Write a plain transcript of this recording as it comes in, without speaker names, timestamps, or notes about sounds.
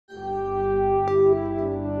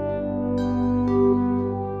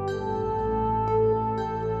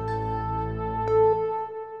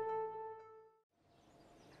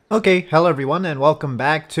Okay, hello everyone and welcome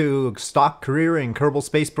back to Stock Career in Kerbal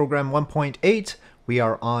Space Program 1.8. We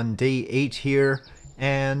are on day 8 here,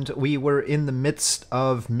 and we were in the midst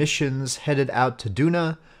of missions headed out to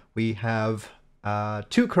Duna. We have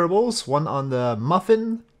two Kerbals, one on the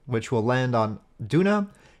Muffin, which will land on Duna,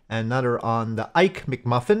 and another on the Ike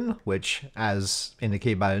McMuffin, which, as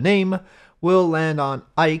indicated by the name, will land on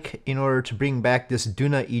Ike in order to bring back this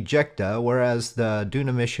Duna ejecta, whereas the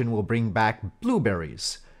Duna mission will bring back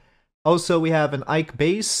blueberries. Also, we have an Ike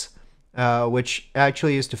base, which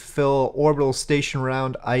actually is to fill orbital station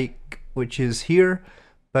around Ike, which is here,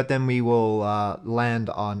 but then we will land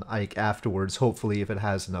on Ike afterwards, hopefully if it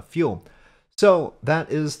has enough fuel. So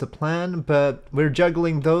that is the plan, but we're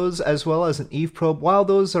juggling those as well as an Eve probe. While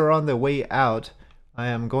those are on their way out, I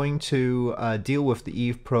am going to deal with the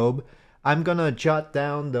Eve probe. I'm going to jot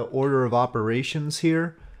down the order of operations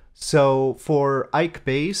here. So for Ike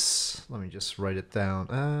base, let me just write it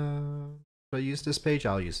down. Should I use this page?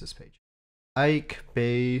 I'll use this page. Ike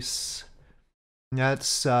base,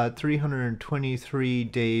 that's 323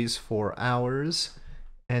 days, 4 hours.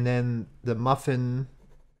 And then the Muffin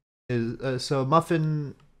is, so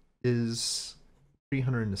Muffin is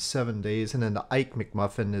 307 days, and then the Ike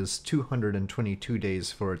McMuffin is 222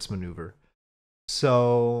 days for its maneuver.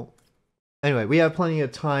 So anyway, we have plenty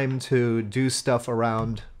of time to do stuff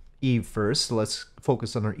around Eve first, so let's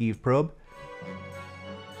focus on our Eve probe.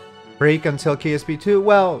 Break until KSP2.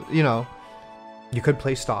 Well, you know, you could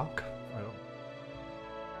play stock. I don't.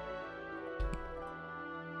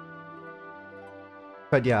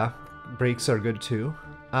 But yeah, breaks are good too.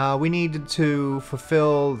 We needed to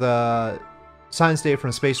fulfill the science data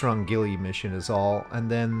from Space Around Gilly mission is all, and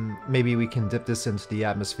then maybe we can dip this into the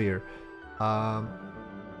atmosphere.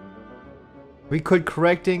 We could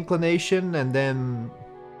correct inclination and then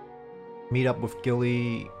meet up with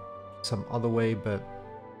Gilly some other way, but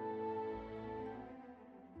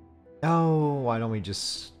oh, why don't we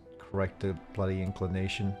just correct the bloody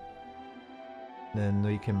inclination? Then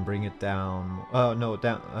we can bring it down. Oh no,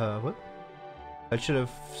 down. What? I should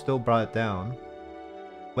have still brought it down.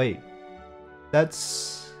 Wait,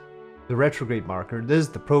 that's the retrograde marker. This is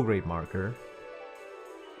the prograde marker.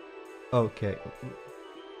 Okay.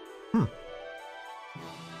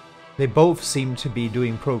 They both seem to be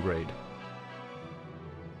doing prograde.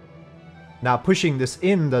 Now pushing this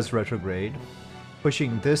in does retrograde.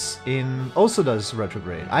 Pushing this in also does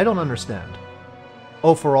retrograde. I don't understand.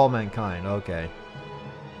 Oh, for all mankind. Okay.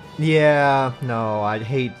 Yeah, no, I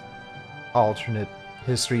hate alternate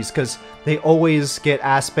histories because they always get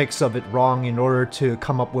aspects of it wrong in order to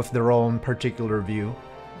come up with their own particular view.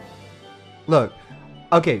 Look,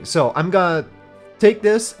 okay, so I'm gonna take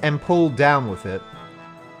this and pull down with it.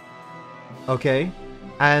 Okay?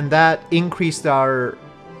 And that increased our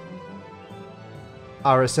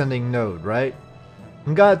ascending node, right?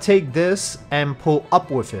 I'm gonna take this and pull up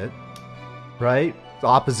with it, right? The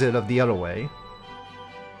opposite of the other way.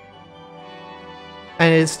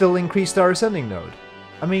 And it still increased our ascending node.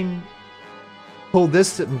 I mean, pull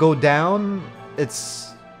this and go down,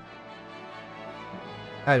 it's...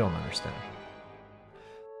 I don't understand.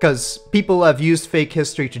 Because people have used fake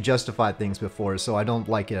history to justify things before, so I don't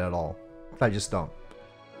like it at all. I just don't.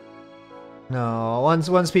 No,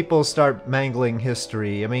 once people start mangling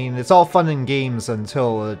history, I mean, it's all fun and games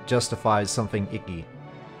until it justifies something icky.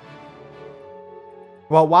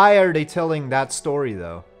 Well, why are they telling that story,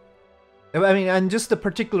 though? I mean, and just the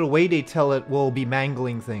particular way they tell it will be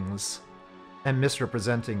mangling things and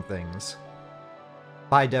misrepresenting things.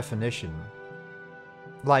 By definition.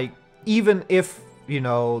 Like, even if, you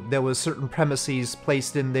know, there was certain premises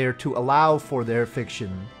placed in there to allow for their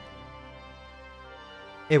fiction,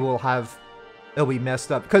 it'll be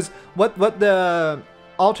messed up. Because what the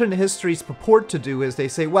alternate histories purport to do is they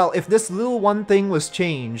say, well, if this little one thing was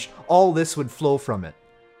changed, all this would flow from it.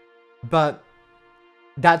 But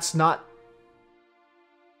that's not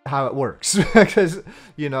how it works. Because,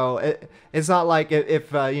 you know, it's not like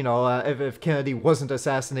if you know, if Kennedy wasn't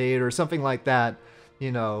assassinated or something like that,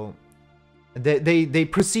 you know, they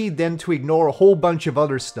proceed then to ignore a whole bunch of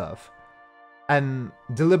other stuff. And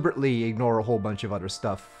deliberately ignore a whole bunch of other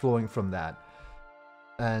stuff flowing from that.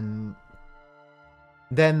 And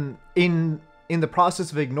then in the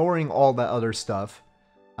process of ignoring all that other stuff,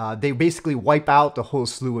 they basically wipe out the whole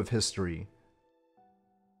slew of history.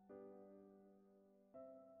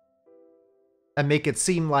 And make it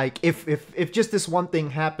seem like if just this one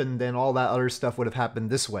thing happened, then all that other stuff would have happened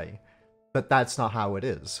this way. But that's not how it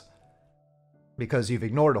is. Because you've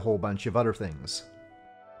ignored a whole bunch of other things.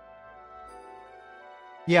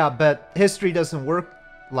 Yeah, but history doesn't work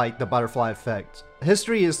like the butterfly effect.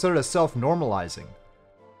 History is sort of self-normalizing.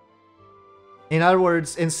 In other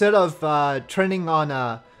words, instead of trending on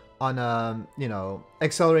a you know,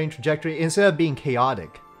 accelerating trajectory, instead of being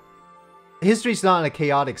chaotic, history's not a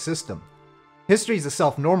chaotic system. History is a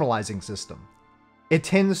self-normalizing system. It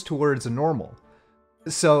tends towards a normal.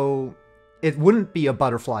 So it wouldn't be a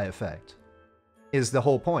butterfly effect, is the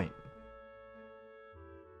whole point.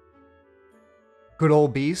 Good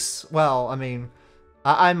old beasts? Well, I mean,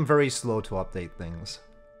 I'm very slow to update things.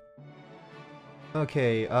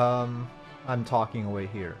 Okay, I'm talking away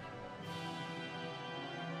here.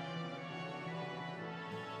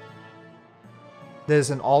 There's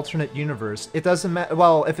an alternate universe. It doesn't matter.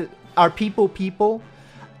 Well, if it are people,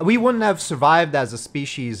 we wouldn't have survived as a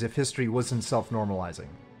species if history wasn't self-normalizing.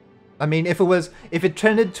 I mean, if it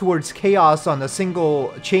trended towards chaos on a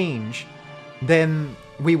single change, then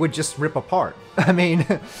we would just rip apart. I mean,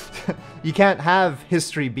 you can't have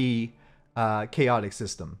history be a chaotic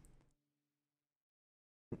system.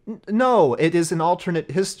 No, it is an alternate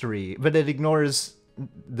history, but it ignores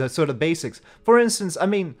the sort of basics. For instance, I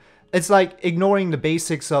mean, it's like ignoring the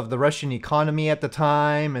basics of the Russian economy at the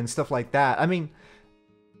time and stuff like that. I mean,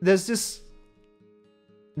 there's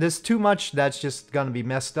too much that's just gonna be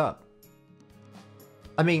messed up.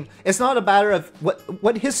 I mean, it's not a matter of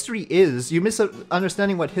what history is. You're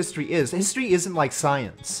misunderstanding what history is. History isn't like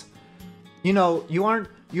science. You know, you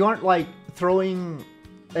aren't like throwing.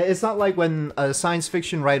 It's not like when a science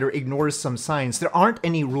fiction writer ignores some science. There aren't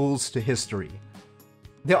any rules to history.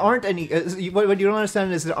 There aren't any. What you don't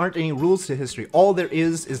understand is there aren't any rules to history. All there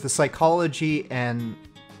is the psychology and,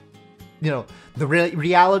 you know, the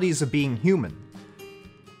realities of being human.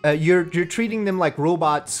 You're treating them like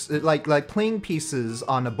robots, like playing pieces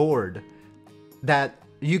on a board that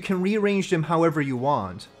you can rearrange them however you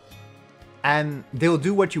want, and they'll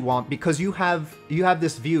do what you want because you have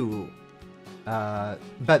this view.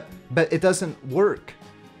 But it doesn't work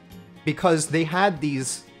because they had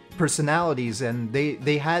these personalities and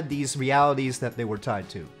they had these realities that they were tied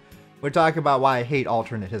to. We're talking about why I hate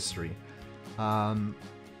alternate history.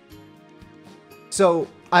 So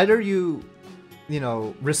either you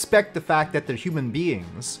know, respect the fact that they're human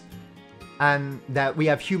beings and that we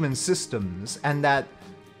have human systems and that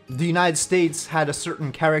the United States had a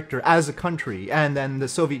certain character as a country and then the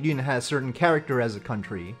Soviet Union had a certain character as a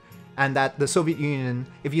country, and that the Soviet Union,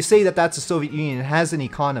 if you say that that's the Soviet Union, it has an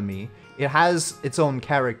economy, it has its own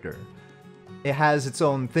character, it has its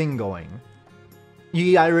own thing going.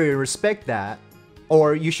 You either respect that,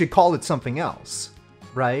 or you should call it something else,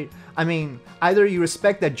 right? I mean, either you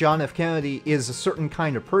respect that John F. Kennedy is a certain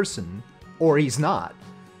kind of person, or he's not.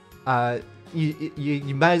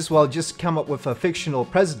 You might as well just come up with a fictional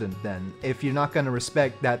president then, if you're not going to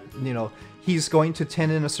respect that, you know, he's going to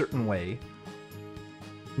tend in a certain way.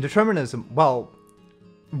 Determinism, well,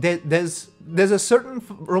 there's a certain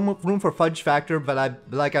room for fudge factor, but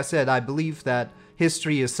like I said, I believe that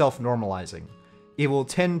history is self-normalizing. It will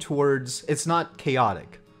tend towards, it's not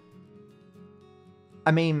chaotic.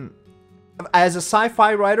 I mean, as a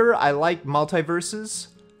sci-fi writer, I like multiverses.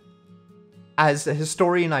 As a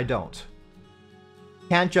historian, I don't.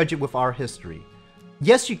 Can't judge it with our history.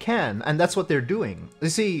 Yes, you can, and that's what they're doing. You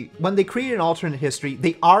see, when they create an alternate history,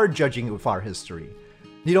 they are judging it with our history.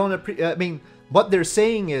 You don't, I mean, what they're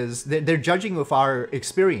saying is that they're judging with our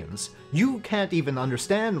experience. You can't even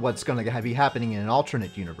understand what's going to be happening in an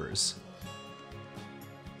alternate universe.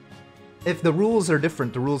 If the rules are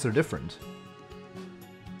different, the rules are different.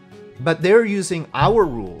 But they're using our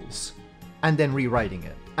rules and then rewriting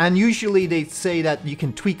it. And usually they say that you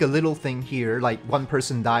can tweak a little thing here, like one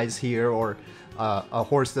person dies here, or a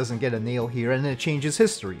horse doesn't get a nail here, and then it changes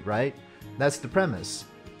history, right? That's the premise.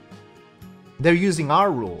 They're using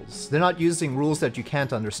our rules. They're not using rules that you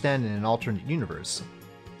can't understand in an alternate universe.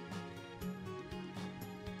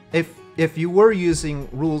 If you were using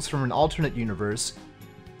rules from an alternate universe,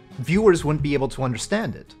 viewers wouldn't be able to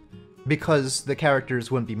understand it, because the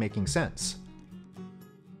characters wouldn't be making sense.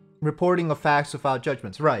 Reporting of facts without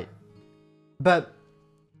judgments, right. But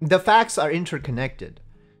the facts are interconnected.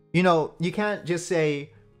 You know, you can't just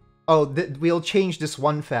say, oh, we'll change this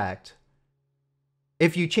one fact.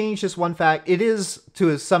 If you change this one fact, it is,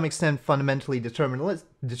 to some extent, fundamentally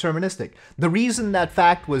deterministic. The reason that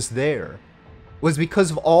fact was there was because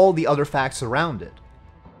of all the other facts around it,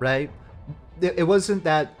 right? It wasn't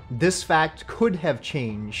that this fact could have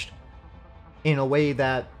changed in a way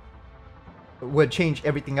that would change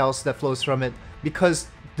everything else that flows from it, because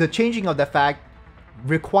the changing of that fact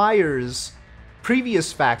requires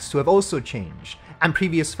previous facts to have also changed, and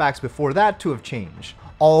previous facts before that to have changed,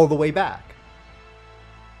 all the way back.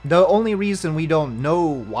 The only reason we don't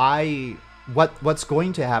know what's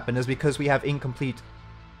going to happen is because we have incomplete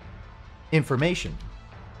information,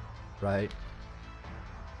 right?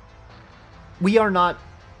 We are not,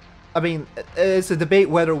 I mean, it's a debate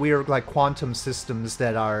whether we are like quantum systems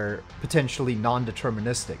that are potentially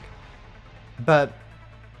non-deterministic. But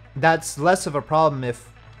that's less of a problem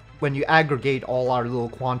if, when you aggregate all our little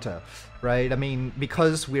quanta, right? I mean,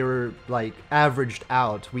 because we're like averaged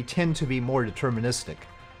out, we tend to be more deterministic.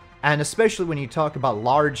 And especially when you talk about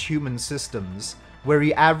large human systems, where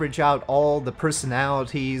you average out all the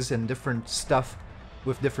personalities and different stuff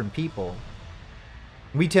with different people,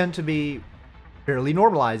 we tend to be fairly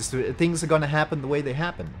normalized. Things are going to happen the way they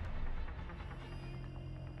happen.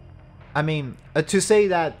 I mean, to say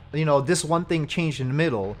that, you know, this one thing changed in the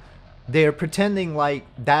middle, they're pretending like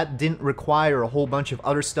that didn't require a whole bunch of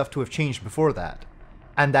other stuff to have changed before that.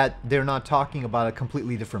 And that they're not talking about a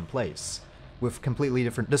completely different place. With completely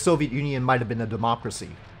different... The Soviet Union might have been a democracy.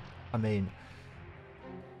 I mean...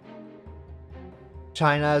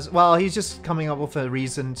 China's... Well, he's just coming up with a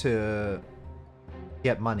reason to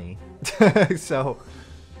get money. So...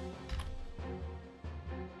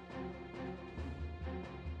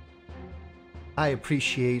 I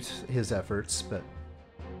appreciate his efforts, but...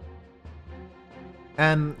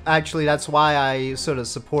 And actually, that's why I sort of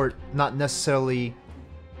support not necessarily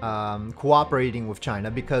cooperating with China,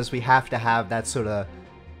 because we have to have that sort of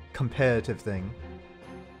competitive thing.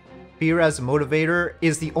 Fear as a motivator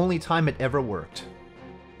is the only time it ever worked.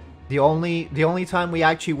 The only time we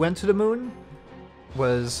actually went to the moon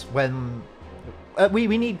was when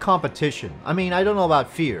we need competition. I mean, I don't know about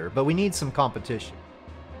fear, but we need some competition.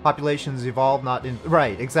 Populations evolve, not in...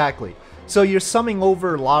 Right, exactly. So you're summing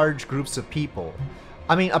over large groups of people.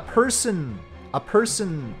 I mean, a person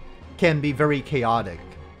can be very chaotic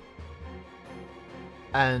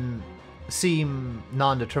and seem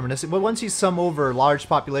non-deterministic, but once you sum over large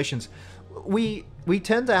populations, we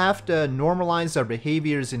tend to have to normalize our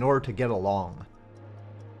behaviors in order to get along.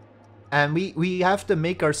 And we have to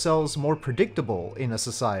make ourselves more predictable in a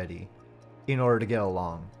society in order to get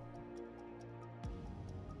along.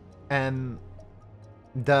 And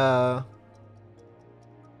the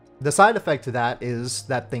side effect to that is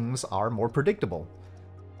that things are more predictable.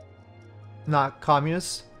 Not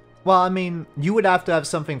communists? Well, I mean, you would have to have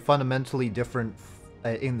something fundamentally different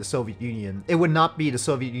in the Soviet Union. It would not be the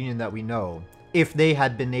Soviet Union that we know if they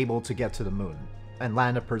had been able to get to the moon and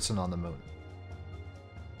land a person on the moon.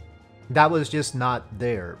 That was just not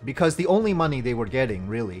there, because the only money they were getting,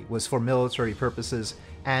 really, was for military purposes,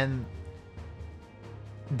 and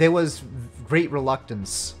there was great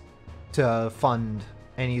reluctance to fund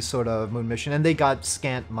any sort of moon mission, and they got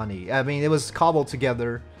scant money. I mean, it was cobbled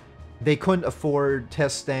together. They couldn't afford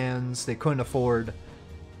test stands. They couldn't afford,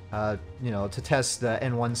 you know, to test the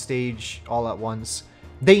N1 stage all at once.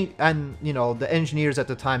 And you know, the engineers at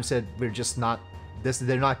the time said, we're just not,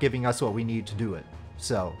 they're not giving us what we need to do it.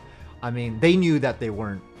 So, I mean, they knew that they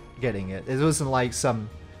weren't getting it. It wasn't like some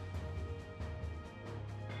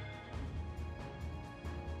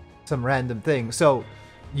random thing. So,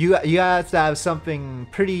 you have to have something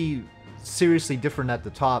pretty seriously different at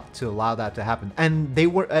the top to allow that to happen. And they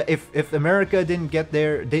were, if America didn't get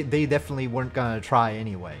there, they definitely weren't gonna try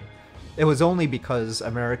anyway. It was only because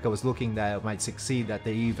America was looking that it might succeed that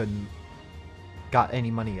they even got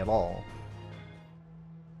any money at all.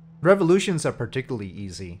 Revolutions are particularly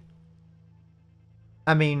easy.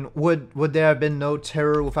 I mean, would there have been no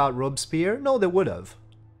terror without Robespierre? No, there would have.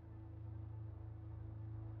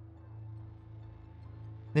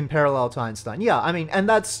 In parallel to Einstein. Yeah, I mean, and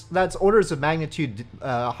that's orders of magnitude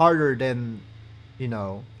harder than, you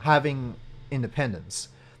know, having independence.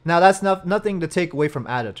 Now, that's nothing to take away from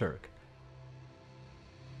Ataturk.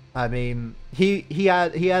 I mean, he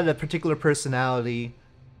had a particular personality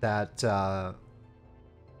that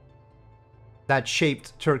that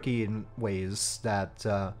shaped Turkey in ways that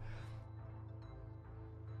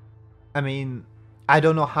I mean, I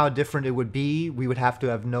don't know how different it would be. We would have to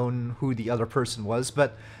have known who the other person was,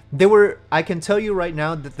 but there were, I can tell you right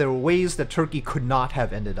now that there were ways that Turkey could not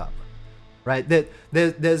have ended up. Right? That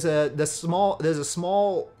there's a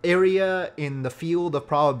small area in the field of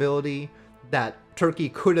probability that Turkey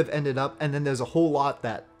could have ended up, and then there's a whole lot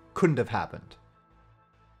that couldn't have happened.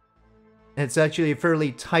 And it's actually a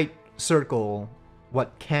fairly tight circle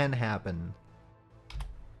what can happen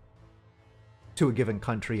to a given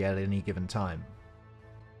country at any given time.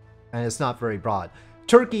 And it's not very broad.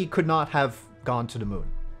 Turkey could not have gone to the moon,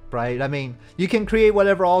 right? I mean, you can create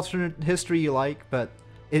whatever alternate history you like, but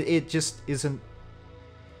it just isn't.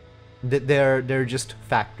 They're just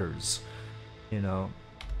factors, you know.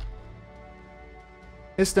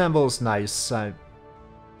 Istanbul's nice.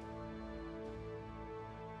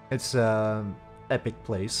 It's an epic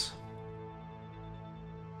place.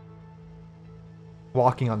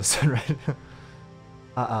 Walking on the sun, right?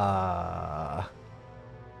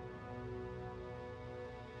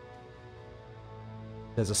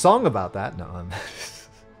 There's a song about that. No, I'm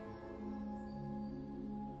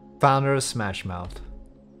founder of Smash Mouth.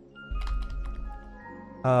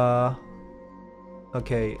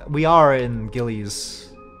 Okay, we are in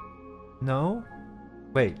Gilly's. No?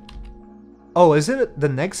 Wait. Oh, is it the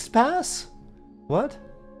next pass? What?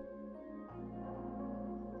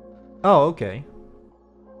 Oh, okay.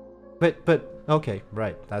 But, okay,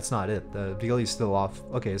 right. That's not it. The Gilly's still off.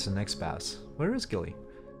 Okay, it's the next pass. Where is Gilly?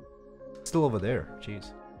 Still over there.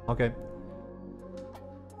 Jeez. Okay.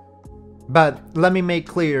 But let me make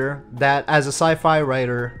clear that as a sci-fi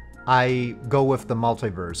writer, I go with the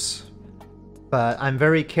multiverse. But I'm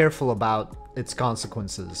very careful about its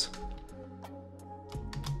consequences.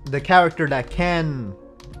 The character that can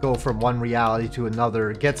go from one reality to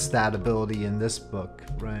another gets that ability in this book,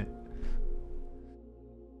 right?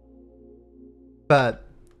 But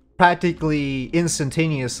practically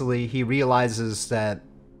instantaneously, he realizes that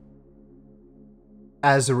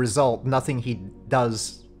as a result, nothing he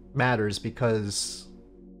does matters because,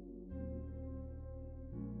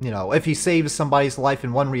 you know, if he saves somebody's life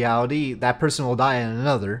in one reality, that person will die in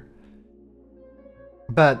another.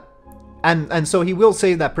 But, and so he will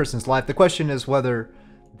save that person's life. The question is whether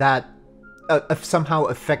that somehow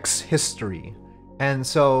affects history. And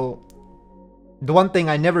so, the one thing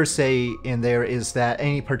I never say in there is that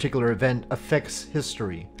any particular event affects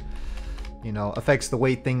history. You know, affects the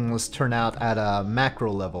way things turn out at a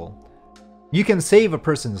macro level. You can save a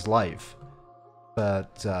person's life,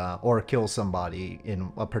 but or kill somebody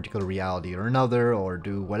in a particular reality or another, or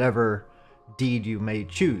do whatever deed you may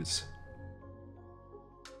choose.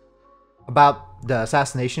 About the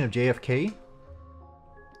assassination of JFK,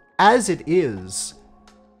 as it is,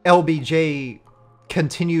 LBJ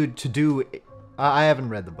continued to do. I haven't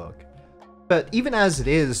read the book, but even as it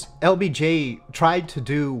is, LBJ tried to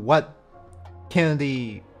do what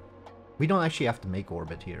Kennedy, we don't actually have to make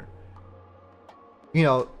orbit here, you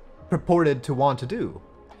know, purported to want to do.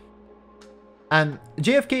 And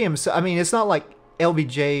JFK himself, I mean, it's not like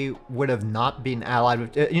LBJ would have not been allied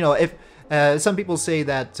with, you know, if some people say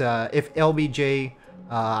that if LBJ,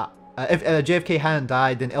 if JFK hadn't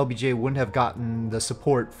died, then LBJ wouldn't have gotten the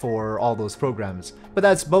support for all those programs. But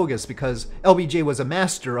that's bogus, because LBJ was a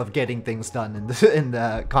master of getting things done in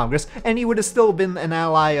the Congress, and he would have still been an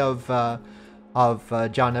ally of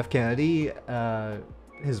John F. Kennedy,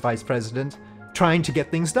 his vice president, trying to get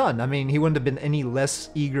things done. I mean, he wouldn't have been any less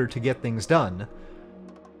eager to get things done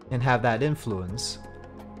and have that influence.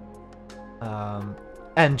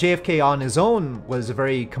 And JFK on his own was a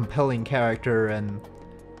very compelling character, and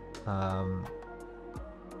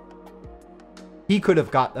he could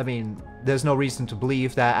have got, I mean, there's no reason to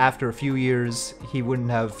believe that after a few years he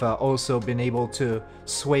wouldn't have also been able to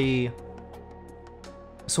sway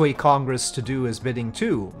Congress to do his bidding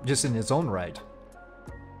too, just in his own right.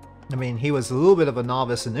 I mean, he was a little bit of a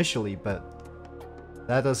novice initially, but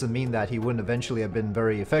that doesn't mean that he wouldn't eventually have been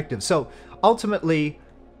very effective. So ultimately,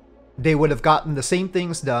 they would have gotten the same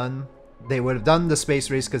things done. They would have done the space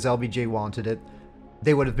race because LBJ wanted it.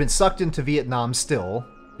 They would have been sucked into Vietnam still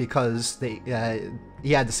because he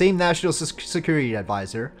had the same national security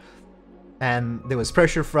advisor, and there was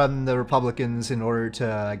pressure from the Republicans in order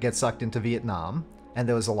to get sucked into Vietnam, and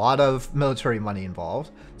there was a lot of military money involved.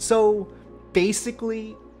 So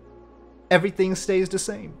basically, everything stays the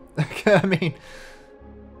same. I mean,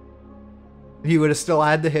 you would have still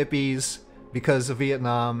had the hippies because of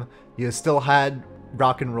Vietnam. You still had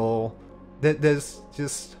rock and roll. There's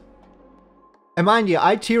just... And mind you,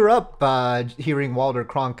 I tear up hearing Walter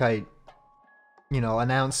Cronkite, you know,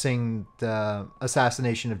 announcing the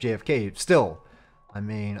assassination of JFK. Still, I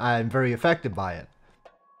mean, I'm very affected by it.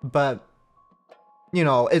 But, you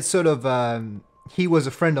know, it's sort of, he was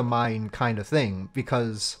a friend of mine kind of thing,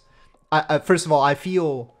 because, first of all, I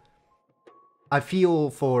feel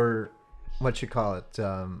for, what you call it,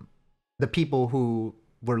 the people who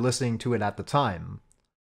were listening to it at the time.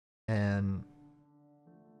 And,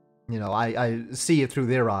 you know, I see it through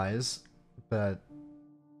their eyes, but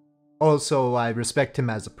also I respect him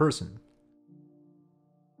as a person.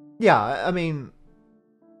 Yeah, I mean,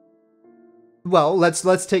 well,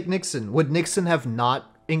 let's take Nixon. Would Nixon have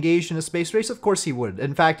not engaged in a space race? Of course he would.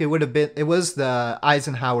 In fact, it was the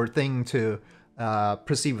Eisenhower thing to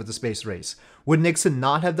proceed with the space race. Would Nixon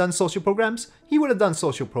not have done social programs? He would have done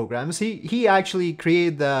social programs. He actually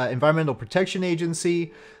created the Environmental Protection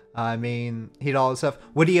Agency. I mean, he did all this stuff.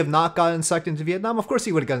 Would he have not gotten sucked into Vietnam? Of course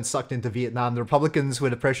he would have gotten sucked into Vietnam. The Republicans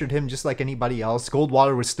would have pressured him just like anybody else.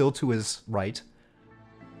 Goldwater was still to his right.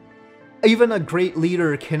 even a great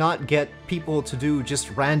leader cannot get people to do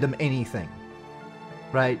just random anything,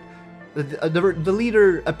 right? The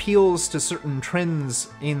leader appeals to certain trends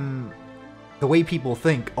in the way people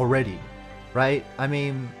think already, right? I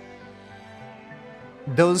mean,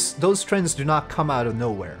 those trends do not come out of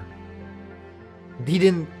nowhere.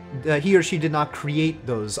 He or she did not create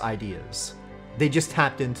those ideas. They just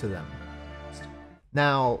tapped into them.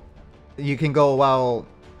 Now, you can go, well,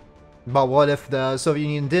 but what if the Soviet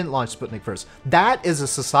Union didn't launch Sputnik first? That is a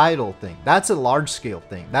societal thing. That's a large-scale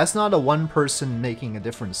thing. That's not a one-person making a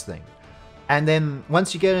difference thing. And then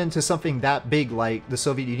once you get into something that big like the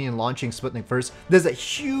Soviet Union launching Sputnik first, there's a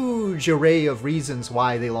huge array of reasons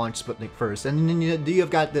why they launched Sputnik first. And then you've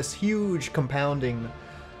got this huge compounding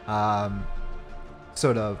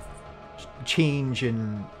sort of change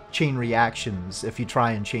in chain reactions if you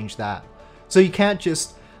try and change that. So you can't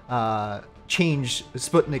just change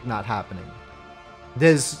Sputnik not happening.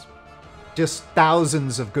 There's just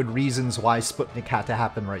thousands of good reasons why Sputnik had to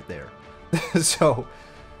happen right there. So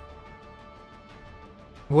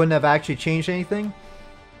wouldn't have actually changed anything.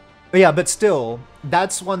 But yeah, but still,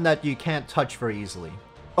 that's one that you can't touch very easily.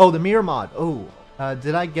 Oh, the mirror mod. Oh,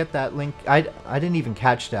 did I get that link? I didn't even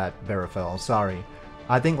catch that, Barafel. Sorry.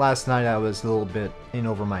 I think last night I was a little bit in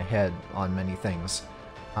over my head on many things.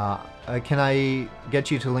 Can I get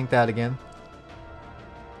you to link that again?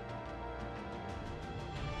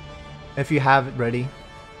 If you have it ready.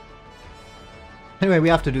 Anyway, we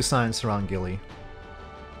have to do science around Gilly.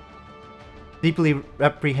 Deeply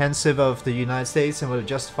reprehensive of the United States and would have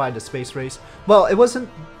justified the space race. Well, it wasn't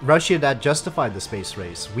Russia that justified the space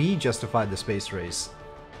race. We justified the space race.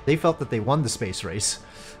 They felt that they won the space race.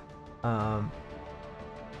 But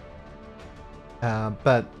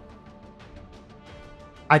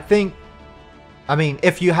I think, I mean,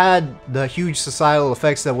 if you had the huge societal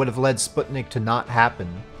effects that would have led Sputnik to not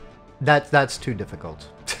happen, that's too difficult.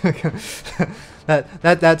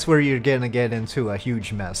 That's where you're gonna get into a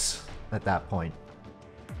huge mess at that point.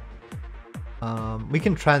 We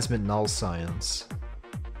can transmit null science.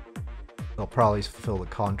 They'll probably fulfill the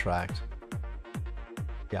contract.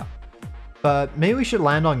 Yeah. But maybe we should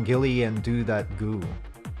land on Gilly and do that goo.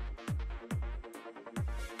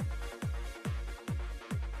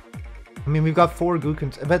 I mean, we've got 4 goo,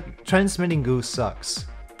 but transmitting goo sucks.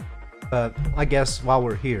 But I guess while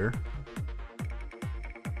we're here.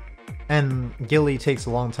 And Gilly takes a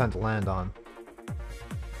long time to land on.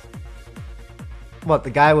 What,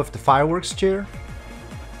 the guy with the fireworks chair?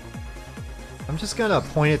 I'm just gonna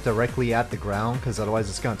point it directly at the ground, because otherwise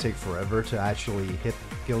it's gonna take forever to actually hit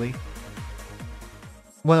Gilly.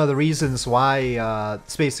 One of the reasons why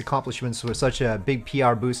space accomplishments were such a big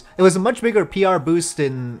PR boost. It was a much bigger PR boost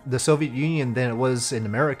in the Soviet Union than it was in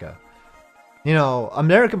America. You know,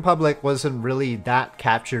 American public wasn't really that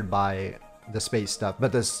captured by the space stuff,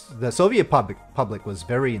 but the Soviet public was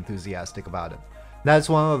very enthusiastic about it. That's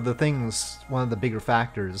one of the things, one of the bigger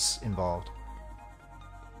factors involved.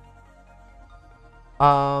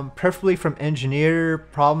 Preferably from engineer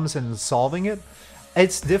problems and solving it.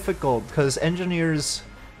 It's difficult because engineers,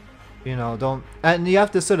 you know, don't, and you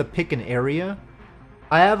have to sort of pick an area.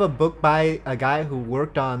 I have a book by a guy who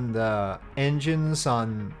worked on the engines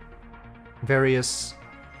on various,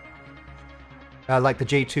 like the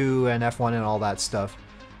J2 and F1 and all that stuff.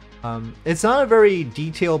 It's not a very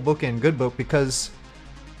detailed book and good book because,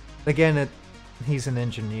 again, he's an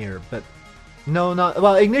engineer, but no, not,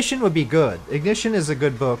 well, Ignition would be good. Ignition is a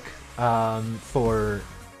good book for,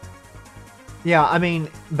 yeah, I mean,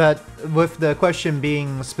 but with the question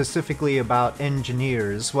being specifically about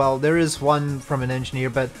engineers, well, there is one from an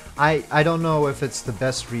engineer, but I don't know if it's the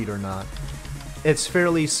best read or not. It's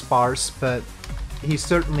fairly sparse, but he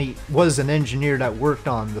certainly was an engineer that worked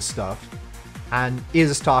on the stuff and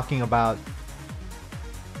is talking about,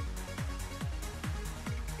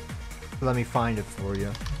 let me find it for you,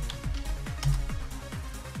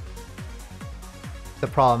 the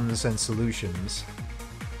problems and solutions.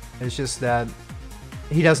 It's just that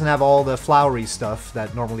he doesn't have all the flowery stuff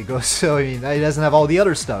that normally goes, so I mean, he doesn't have all the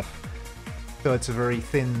other stuff. So it's a very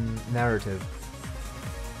thin narrative.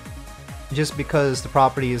 Just because the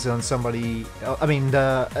property is on somebody, I mean,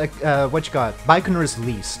 the, what you got? Baikonur is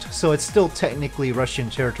leased, so it's still technically Russian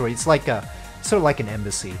territory. It's like a, sort of like an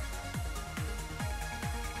embassy.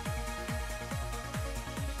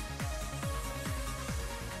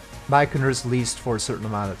 Baikonur is leased for a certain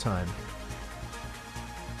amount of time.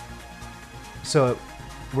 So it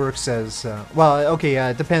works as, well, okay,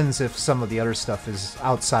 it depends if some of the other stuff is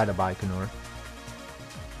outside of Baikonur.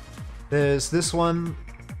 There's this one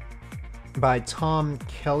by Tom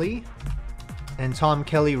Kelly, and Tom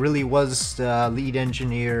Kelly really was the lead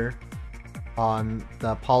engineer on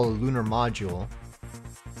the Apollo lunar module.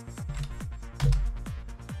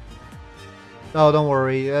 Oh, don't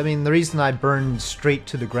worry. I mean, the reason I burned straight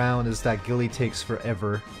to the ground is that Gilly takes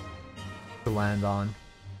forever to land on.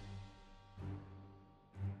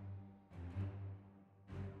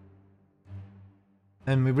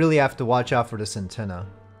 And we really have to watch out for this antenna.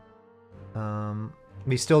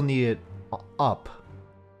 We still need it up.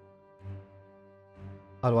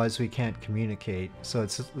 Otherwise we can't communicate. So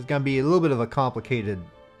it's gonna be a little bit of a complicated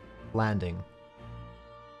landing.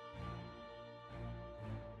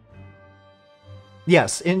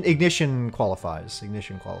 Yes, ignition qualifies.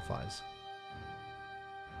 Ignition qualifies.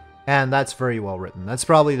 And that's very well written. That's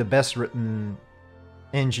probably the best written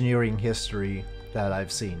engineering history that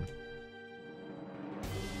I've seen.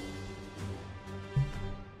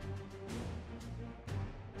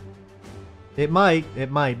 It might,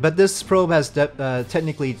 but this probe has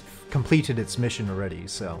technically completed its mission already,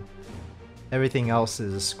 so everything else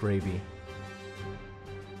is gravy.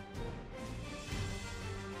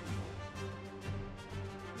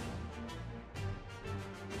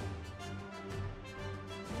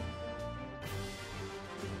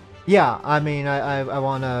 Yeah, I mean, I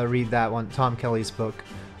want to read that one, Tom Kelly's book.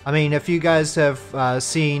 I mean, if you guys have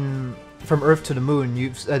seen From Earth to the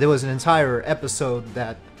Moon, there was an entire episode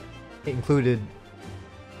that included,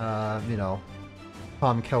 you know,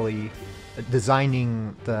 Tom Kelly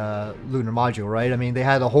designing the lunar module, right? I mean, they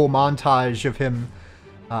had a whole montage of him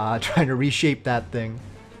trying to reshape that thing.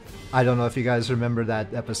 I don't know if you guys remember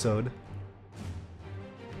that episode.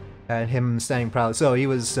 And him standing proud. So he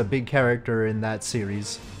was a big character in that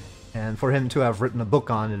series. And for him to have written a book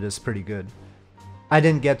on it is pretty good. I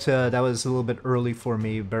didn't get to, that was a little bit early for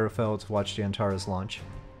me, Barafel, to watch the Antares launch.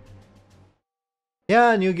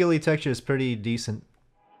 Yeah, New Gilly texture is pretty decent.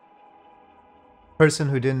 Person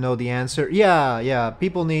who didn't know the answer. Yeah,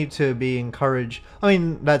 people need to be encouraged. I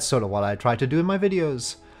mean, that's sort of what I try to do in my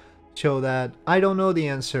videos. Show that I don't know the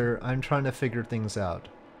answer, I'm trying to figure things out.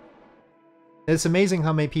 It's amazing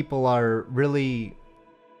how many people are really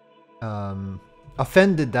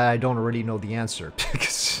offended that I don't already know the answer.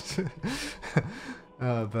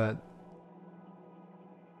 But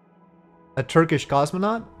a Turkish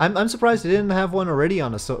cosmonaut? I'm surprised they didn't have one already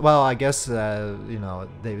on a well, I guess you know,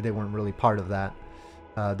 they weren't really part of that.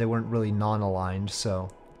 They weren't really non-aligned, so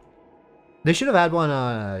they should have had one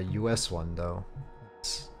on a US one though.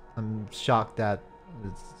 I'm shocked that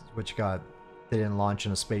they didn't launch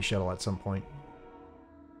in a space shuttle at some point.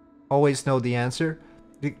 Always know the answer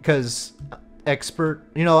because expert,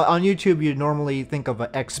 you know, on YouTube you normally think of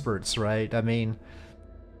experts, right? I mean,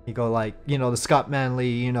 you go like, you know, the Scott Manley,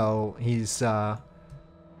 you know, he's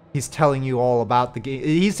telling you all about the game.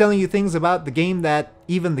 He's telling you things about the game that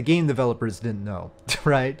even the game developers didn't know,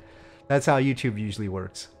 right? That's how YouTube usually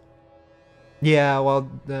works. Yeah,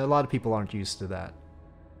 well, a lot of people aren't used to that.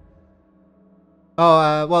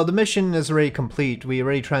 Oh, well, the mission is already complete. We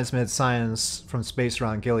already transmitted science from space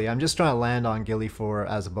around Gilly. I'm just trying to land on Gilly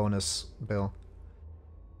as a bonus, Bill.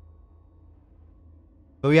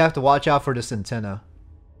 But we have to watch out for this antenna.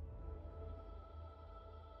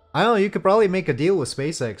 I don't know, you could probably make a deal with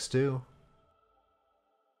SpaceX, too.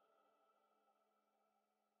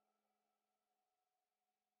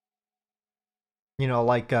 You know,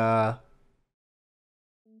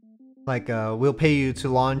 we'll pay you to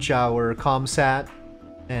launch our ComSat,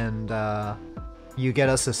 and you get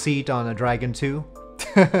us a seat on a Dragon 2,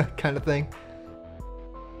 kind of thing.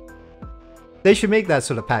 They should make that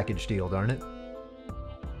sort of package deal, darn it.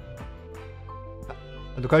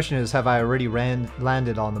 The question is, have I already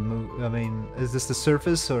landed on the moon? I mean, is this the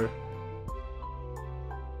surface or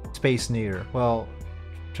space near? Well,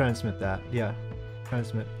 transmit that. Yeah,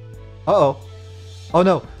 transmit. Uh-oh. Oh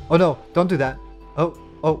no. Oh no. Don't do that.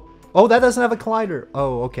 Oh, that doesn't have a collider.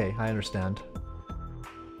 Oh, okay. I understand.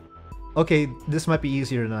 Okay, this might be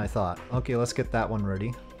easier than I thought. Okay, let's get that one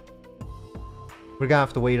ready. We're gonna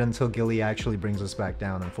have to wait until Gilly actually brings us back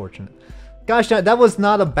down, unfortunate. Gosh, that was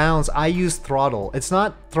not a bounce. I used throttle. It's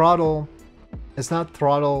not throttle. It's not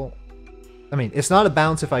throttle. I mean, it's not a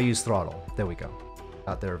bounce if I use throttle. There we go.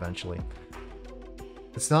 Got there eventually.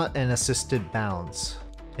 It's not an assisted bounce.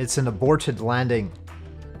 It's an aborted landing.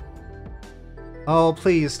 Oh,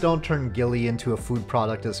 please, don't turn Gilly into a food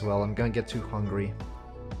product as well. I'm gonna get too hungry.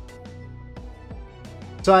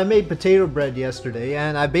 So I made potato bread yesterday,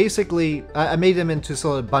 and I made them into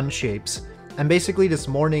sort of bun shapes. And basically this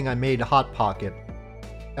morning I made a Hot Pocket.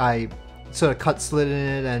 I sort of cut slit in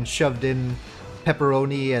it and shoved in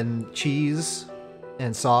pepperoni and cheese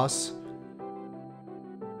and sauce.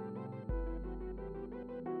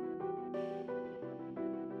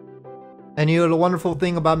 And you know the wonderful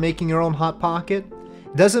thing about making your own Hot Pocket?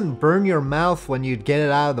 It doesn't burn your mouth when you get it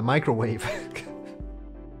out of the microwave.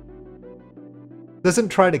 Doesn't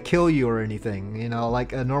try to kill you or anything, you know,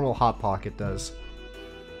 like a normal Hot Pocket does.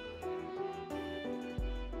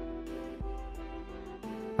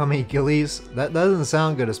 How many Gillies? That doesn't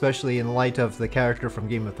sound good, especially in light of the character from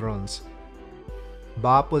Game of Thrones.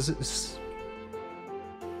 Bop was it?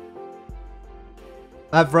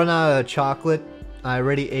 I've run out of chocolate. I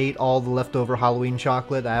already ate all the leftover Halloween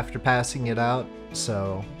chocolate after passing it out,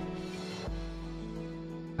 so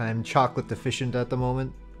I'm chocolate deficient at the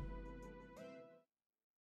moment.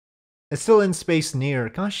 It's still in space near.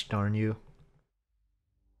 Gosh darn you.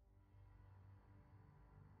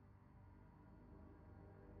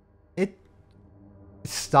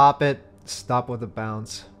 Stop it. Stop with the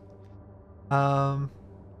bounce. Come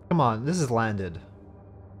on, this is landed.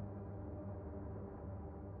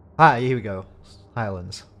 Ah, here we go.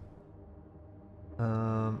 Highlands.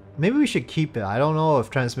 Maybe we should keep it. I don't know if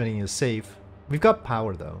transmitting is safe. We've got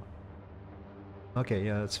power though. Okay,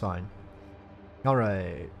 yeah, that's fine.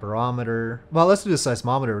 Alright, barometer. Well, let's do the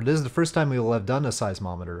seismometer. This is the first time we will have done a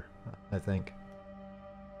seismometer, I think.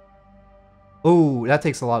 Oh, that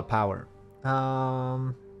takes a lot of power.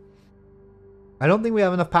 I don't think we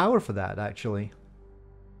have enough power for that, actually.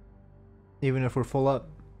 Even if we're full up.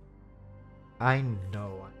 I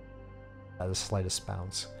know. The slightest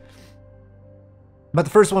bounce. But the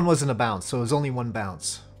first one wasn't a bounce, so it was only one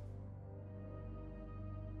bounce.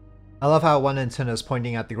 I love how one antenna is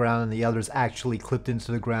pointing at the ground and the other's actually clipped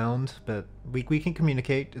into the ground, but we can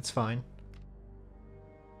communicate, it's fine.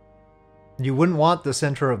 You wouldn't want the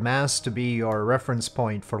center of mass to be your reference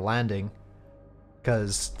point for landing,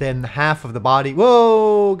 because then half of the body—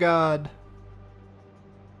 whoa, God!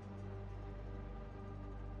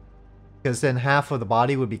 Because then half of the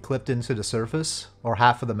body would be clipped into the surface, or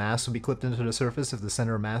half of the mass would be clipped into the surface if the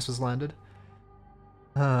center of mass was landed.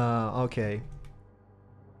 Okay.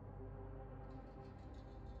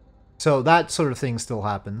 So that sort of thing still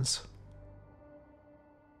happens.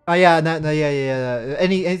 Oh yeah, yeah.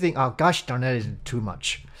 Anything— oh gosh darn, that is too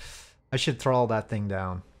much. I should throttle that thing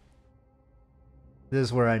down. This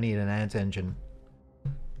is where I need an ant engine.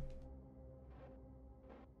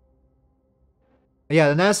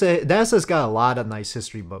 Yeah, NASA's got a lot of nice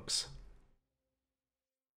history books.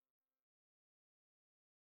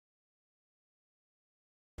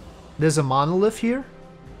 There's a monolith here?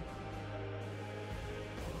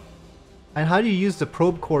 And how do you use the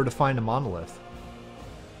probe core to find a monolith?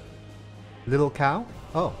 Little cow?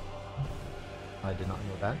 Oh. I did not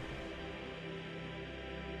know that.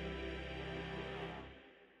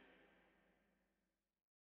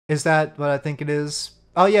 Is that what I think it is?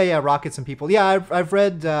 Oh yeah, Rockets and People. Yeah, I've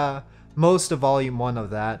read most of Volume 1 of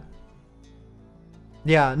that.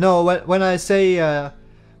 Yeah, no, when I say,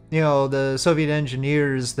 you know, the Soviet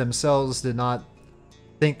engineers themselves did not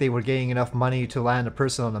think they were getting enough money to land a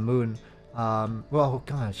person on the moon. Well,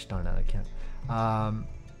 gosh darn it, I can't.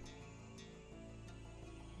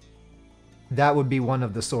 That would be one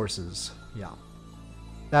of the sources, yeah.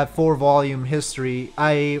 That 4-volume history,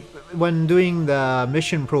 when doing the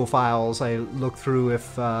mission profiles, I looked through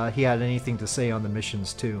if he had anything to say on the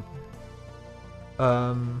missions too.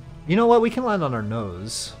 You know what, we can land on our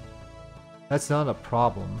nose. That's not a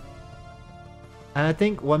problem. And I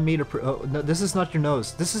think 1 meter per— oh, no, this is not your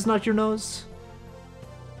nose. This is not your nose?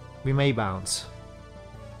 We may bounce.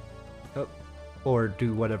 Oh, or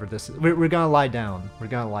do whatever this is. We're gonna lie down. We're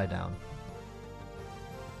gonna lie down.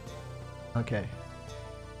 Okay.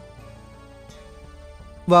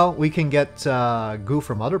 Well, we can get goo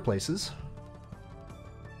from other places.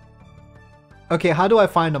 Okay, how do I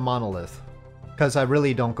find a monolith? Because I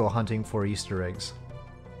really don't go hunting for Easter eggs.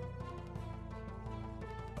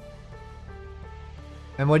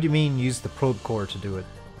 And what do you mean use the probe core to do it?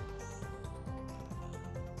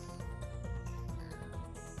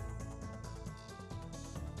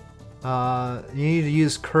 You need to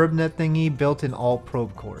use KerbNet thingy built in all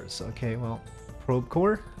probe cores. Okay, well, probe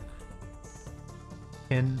core.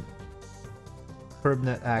 In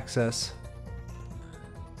KerbNet access.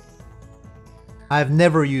 I've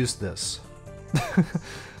never used this.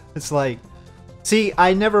 It's like, see,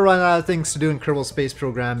 I never run out of things to do in Kerbal Space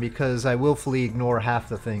Program because I willfully ignore half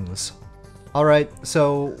the things. Alright,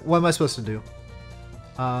 so what am I supposed to do?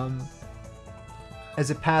 As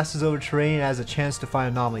it passes over terrain, it has a chance to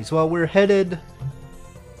find anomalies. Well, we're headed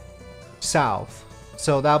south,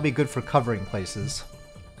 so that'll be good for covering places.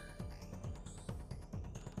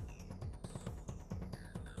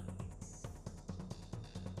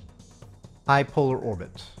 High polar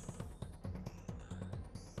orbit.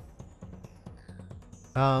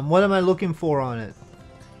 What am I looking for on it?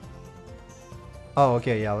 Oh,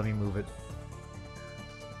 okay, yeah, let me move it.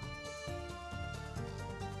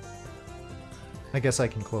 I guess I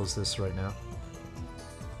can close this right now.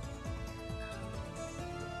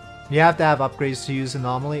 You have to have upgrades to use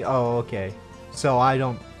anomaly? Oh, okay. So I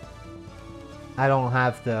don't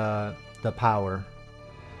have the power.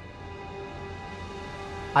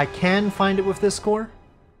 I can find it with this core?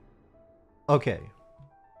 Okay.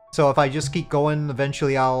 So if I just keep going,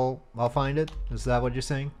 eventually I'll find it? Is that what you're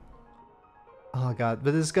saying? Oh god,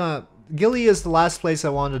 but it's gonna... Gilly is the last place I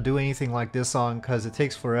want to do anything like this on because it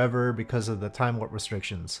takes forever because of the time warp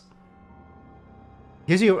restrictions.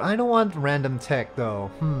 Gives you... I don't want random tech though.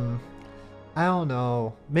 I don't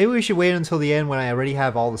know. Maybe we should wait until the end when I already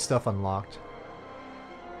have all the stuff unlocked.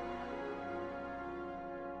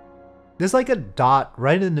 There's like a dot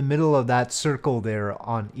right in the middle of that circle there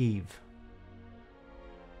on Eve.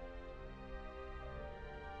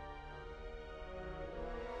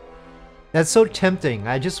 That's so tempting.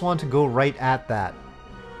 I just want to go right at that.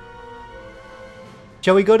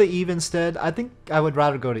 Shall we go to Eve instead? I think I would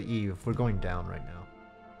rather go to Eve. We're going down right now.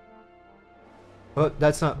 Oh,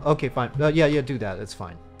 that's not... Okay, fine. Yeah, do that. It's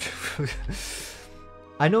fine.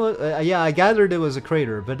 I know... yeah, I gathered it was a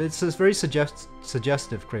crater, but it's a very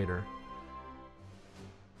suggestive crater.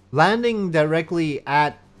 Landing directly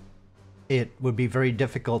at it would be very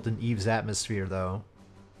difficult in Eve's atmosphere, though.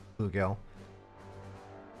 Bluegill.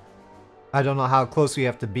 I don't know how close we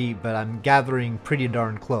have to be, but I'm gathering pretty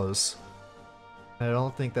darn close. I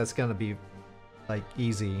don't think that's gonna be, like,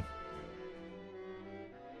 easy.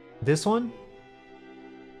 This one?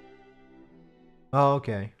 Oh,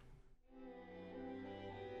 okay.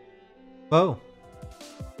 Oh.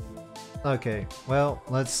 Okay, well,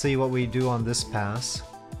 let's see what we do on this pass.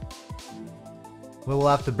 We'll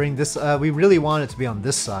have to bring this... we really want it to be on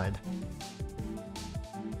this side.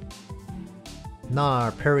 Not on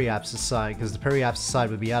our periapsis side, because the periapsis side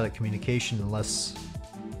would be out of communication unless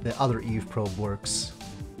the other Eve probe works.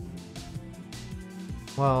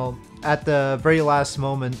 Well, at the very last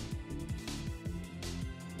moment...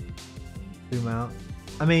 Zoom out.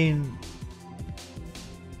 I mean...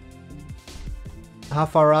 How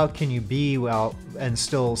far out can you be and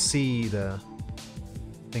still see the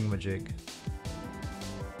thingamajig?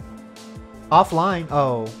 Offline?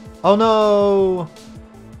 Oh. Oh no!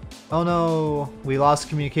 Oh no! We lost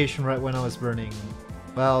communication right when I was burning.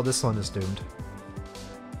 Well, this one is doomed.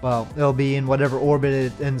 Well, it'll be in whatever orbit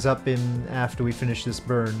it ends up in after we finish this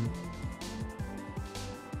burn.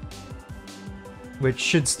 Which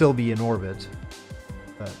should still be in orbit.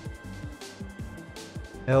 But...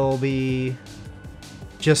 it'll be...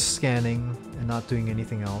 just scanning and not doing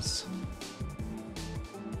anything else.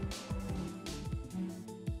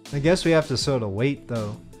 I guess we have to sort of wait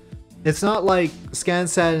though. It's not like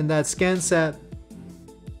ScanSat and that ScanSat.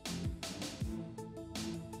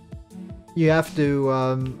 You have to,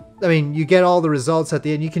 I mean, you get all the results at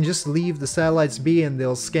the end. You can just leave the satellites be and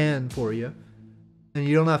they'll scan for you. And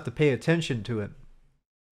you don't have to pay attention to it.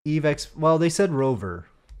 Well, they said rover.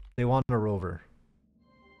 They want a rover.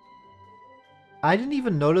 I didn't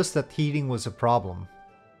even notice that heating was a problem.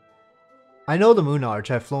 I know the Moon Arch,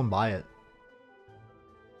 I've flown by it.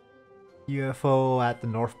 UFO at the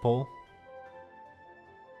North Pole.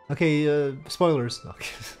 Okay, spoilers. No.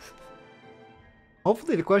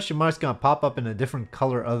 Hopefully the question mark's gonna pop up in a different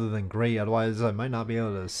color other than gray, otherwise I might not be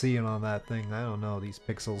able to see it on that thing. I don't know, these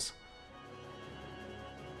pixels.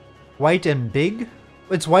 White and big?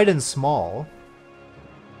 It's white and small.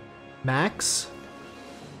 Max?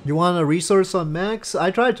 You want a resource on Max?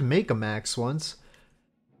 I tried to make a Max once.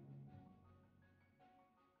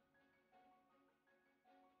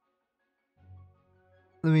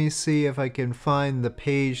 Let me see if I can find the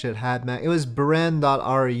page that had Max. It was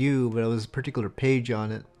bren.ru, but it was a particular page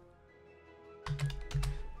on it.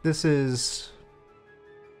 This is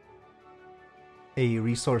a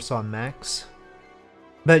resource on Max.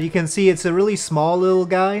 But you can see it's a really small little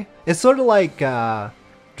guy. It's sort of like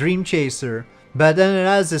Dream Chaser. But then it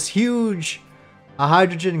has this huge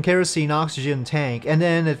hydrogen, kerosene, oxygen tank, and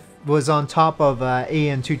then it was on top of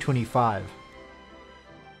AN-225.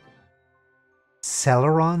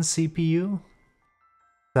 Celeron CPU? Is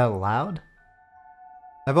that allowed?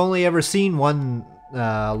 I've only ever seen one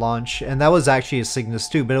launch, and that was actually a Cygnus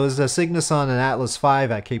too, but it was a Cygnus on an Atlas V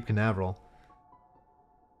at Cape Canaveral.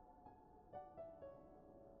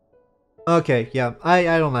 Okay, yeah, I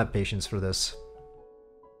don't have patience for this.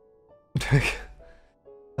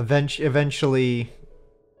 Eventually,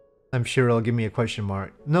 I'm sure it'll give me a question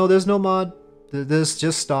mark. No, there's no mod. There's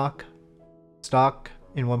just stock. Stock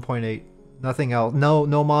in 1.8. Nothing else.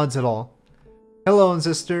 No mods at all. Hello,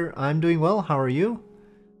 sister. I'm doing well. How are you?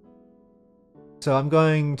 So I'm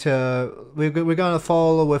going to... We're going to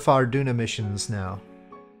follow with our Duna missions now.